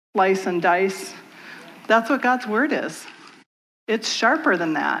slice and dice. That's what God's word is. It's sharper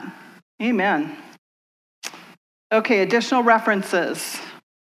than that. Amen. Okay, additional references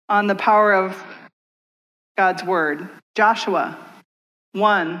on the power of God's word. Joshua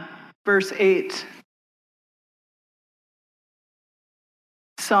 1, verse 8.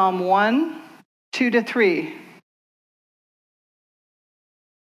 Psalm 1, 2 to 3.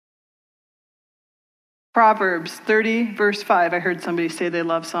 Proverbs 30, verse 5. I heard somebody say they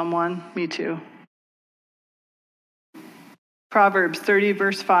love Psalm 1. Me too. Proverbs 30,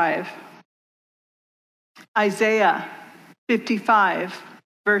 verse 5. Isaiah 55,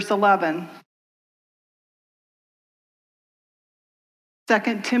 verse 11.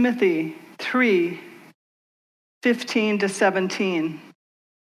 2 Timothy 3, 15 to 17.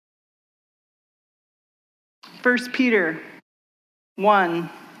 1 Peter 1,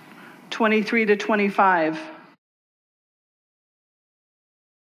 23 to 25.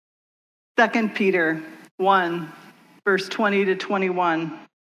 2 Peter 1, verse 20 to 21.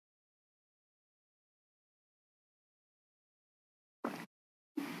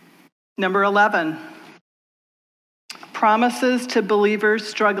 Number 11, promises to believers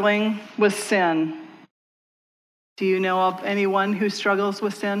struggling with sin. Do you know of anyone who struggles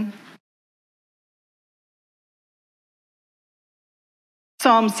with sin?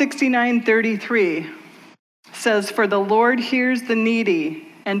 Psalm 69:33 says, "For the Lord hears the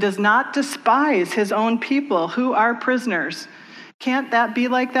needy and does not despise his own people who are prisoners." Can't that be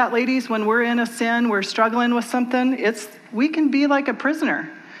like that, ladies? When we're in a sin, we're struggling with something, we can be like a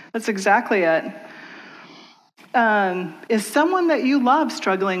prisoner. That's exactly it. Is someone that you love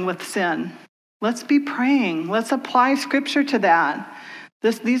struggling with sin? Let's be praying. Let's apply scripture to that.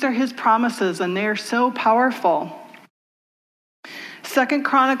 These are his promises, and they are so powerful. 2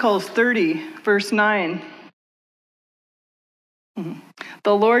 Chronicles 30, verse 9.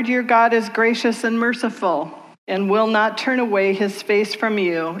 The Lord your God is gracious and merciful, and will not turn away his face from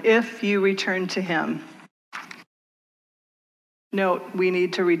you if you return to him. Note, we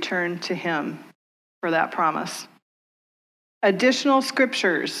need to return to him for that promise. Additional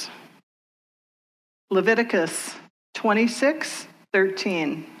scriptures. Leviticus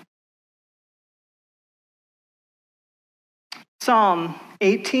 26:13. Psalm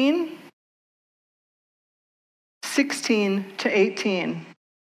 18, 16 to 18.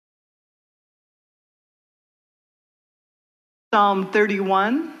 Psalm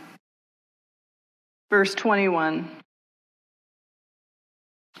 31, verse 21.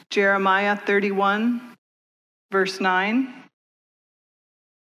 Jeremiah 31, verse 9.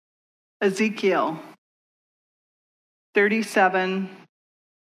 Ezekiel 37,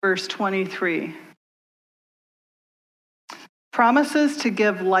 verse 23. Promises to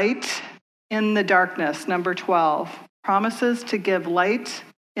give light in the darkness, number 12. Promises to give light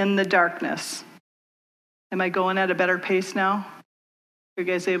in the darkness. Am I going at a better pace now? Are you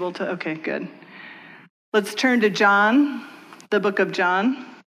guys able to? Okay, good. Let's turn to John, the book of John,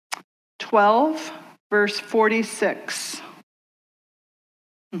 12, verse 46.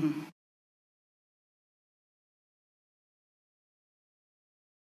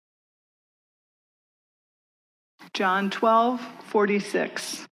 John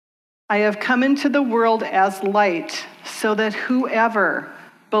 12:46. I have come into the world as light, so that whoever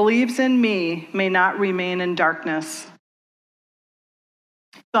believes in me may not remain in darkness.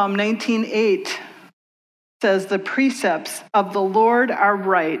 Psalm 19:8 says, the precepts of the Lord are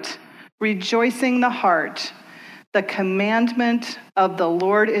right, rejoicing the heart. The commandment of the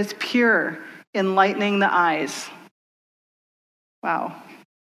Lord is pure, enlightening the eyes. Wow.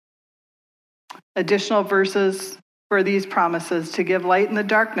 Additional verses for these promises to give light in the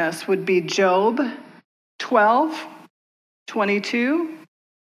darkness would be Job 12:22,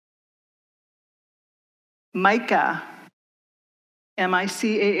 Micah,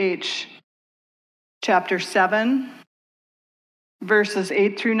 Micah, chapter 7, verses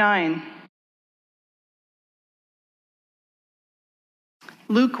 8 through 9,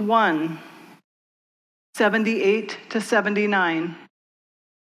 Luke 1, 78 to 79,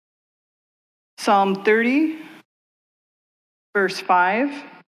 Psalm 30, verse 5,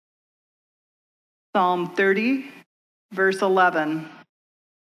 Psalm 30, verse 11,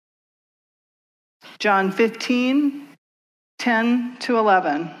 John 15, 10 to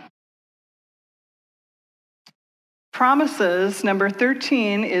 11. Promises, number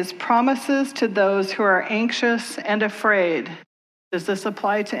 13, is promises to those who are anxious and afraid. Does this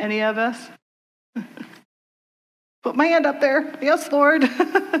apply to any of us? Put my hand up there. Yes, Lord.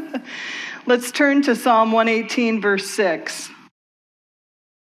 Let's turn to Psalm 118, verse 6.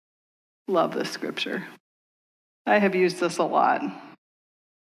 Love this scripture. I have used this a lot.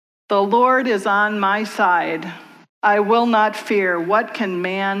 The Lord is on my side. I will not fear. What can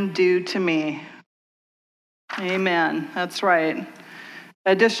man do to me? Amen. That's right.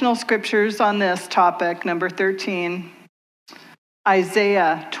 Additional scriptures on this topic, number 13.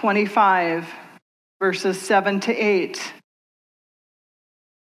 Isaiah 25, verses 7 to 8.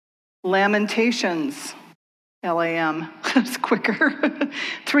 Lamentations, LAM, that's quicker.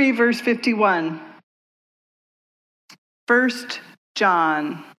 3, verse 51. 1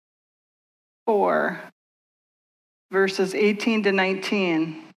 John 4, verses 18 to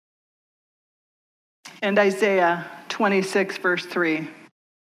 19, and Isaiah 26, verse 3.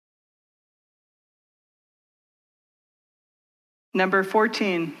 Number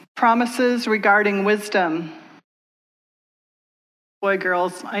 14, promises regarding wisdom. Boy,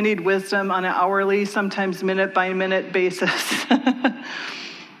 girls, I need wisdom on an hourly, sometimes minute-by-minute basis.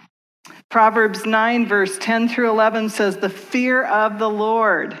 Proverbs 9, verse 10 through 11 says, the fear of the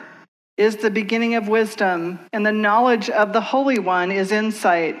Lord is the beginning of wisdom, and the knowledge of the Holy One is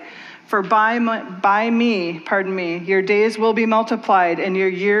insight. For by me, your days will be multiplied, and your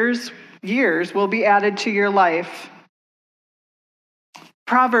years will be added to your life.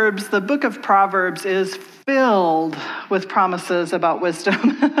 Proverbs, the book of Proverbs is filled with promises about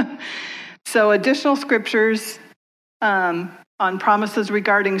wisdom. So additional scriptures on promises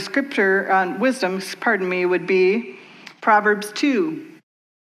regarding scripture, on wisdom, would be Proverbs 2,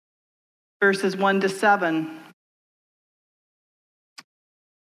 verses 1 to 7.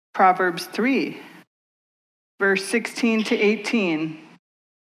 Proverbs 3, verse 16 to 18.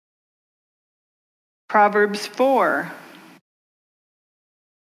 Proverbs 4,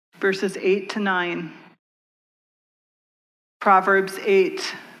 verses 8 to 9. Proverbs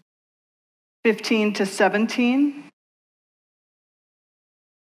 8, 15 to 17.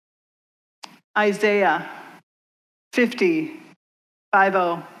 Isaiah 50,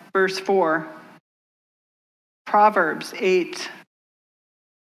 verse 4. Proverbs 8,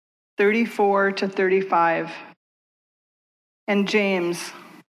 34 to 35. And James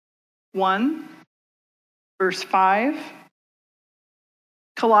 1, verse 5.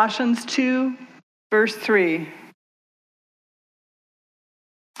 Colossians 2, verse 3.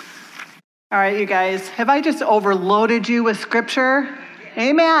 All right, you guys, have I just overloaded you with scripture?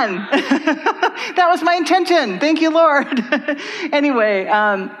 Amen. That was my intention. Thank you, Lord. Anyway,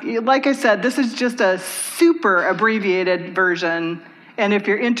 like I said, this is just a super abbreviated version. And if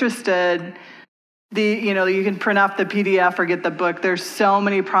you're interested, you can print off the PDF or get the book. There's so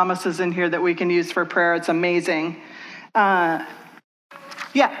many promises in here that we can use for prayer. It's amazing. The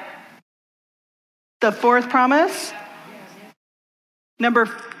fourth promise. Number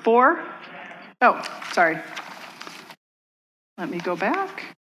 4. Oh, sorry. Let me go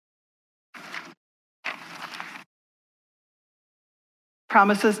back.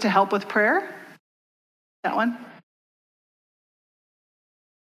 Promises to help with prayer. That one.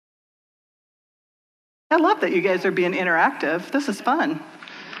 I love that you guys are being interactive. This is fun.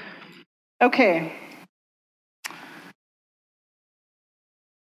 Okay.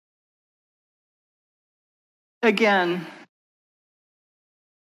 Again,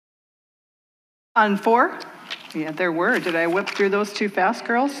 on 4, yeah, there were. Did I whip through those too fast,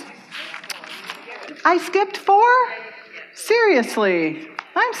 girls? I skipped 4? Seriously,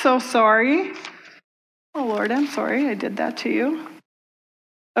 I'm so sorry. Oh, Lord, I'm sorry I did that to you.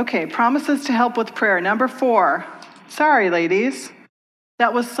 Okay, promises to help with prayer. Number 4. Sorry, ladies.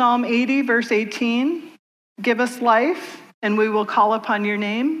 That was Psalm 80, verse 18. Give us life, and we will call upon your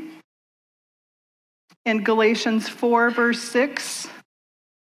name. And Galatians 4, verse 6.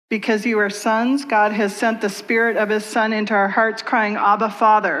 Because you are sons, God has sent the Spirit of his Son into our hearts, crying, Abba,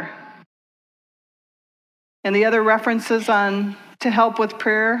 Father. And the other references on to help with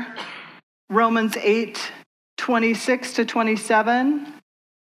prayer, Romans 8, 26 to 27,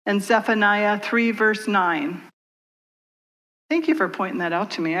 and Zephaniah 3, verse 9. Thank you for pointing that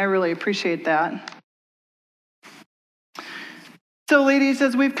out to me. I really appreciate that. So, ladies,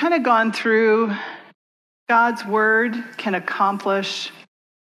 as we've kind of gone through, God's word can accomplish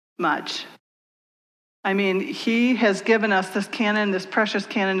much. I mean, he has given us this canon, this precious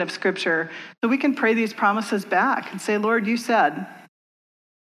canon of scripture, so we can pray these promises back and say, Lord, you said.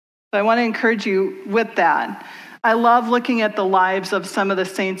 So I want to encourage you with that. I love looking at the lives of some of the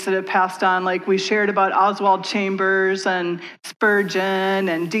saints that have passed on, like we shared about Oswald Chambers and Spurgeon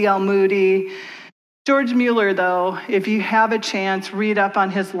and D.L. Moody. George Mueller, though, if you have a chance, read up on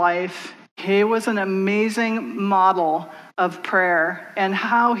his life. He was an amazing model of prayer and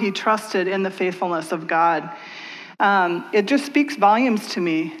how he trusted in the faithfulness of God. It just speaks volumes to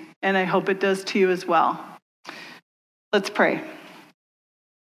me, and I hope it does to you as well. Let's pray.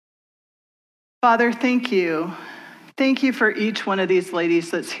 Father, thank you. Thank you for each one of these ladies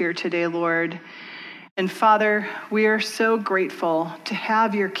that's here today, Lord. And Father, we are so grateful to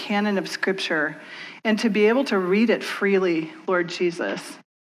have your canon of scripture and to be able to read it freely, Lord Jesus.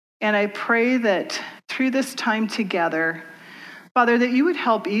 And I pray that through this time together, Father, that you would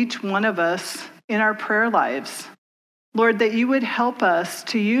help each one of us in our prayer lives. Lord, that you would help us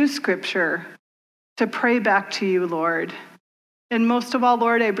to use scripture to pray back to you, Lord. And most of all,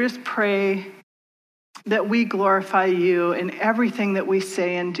 Lord, I just pray that we glorify you in everything that we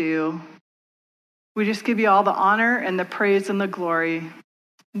say and do. We just give you all the honor and the praise and the glory.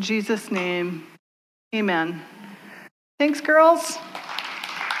 In Jesus' name, amen. Thanks, girls.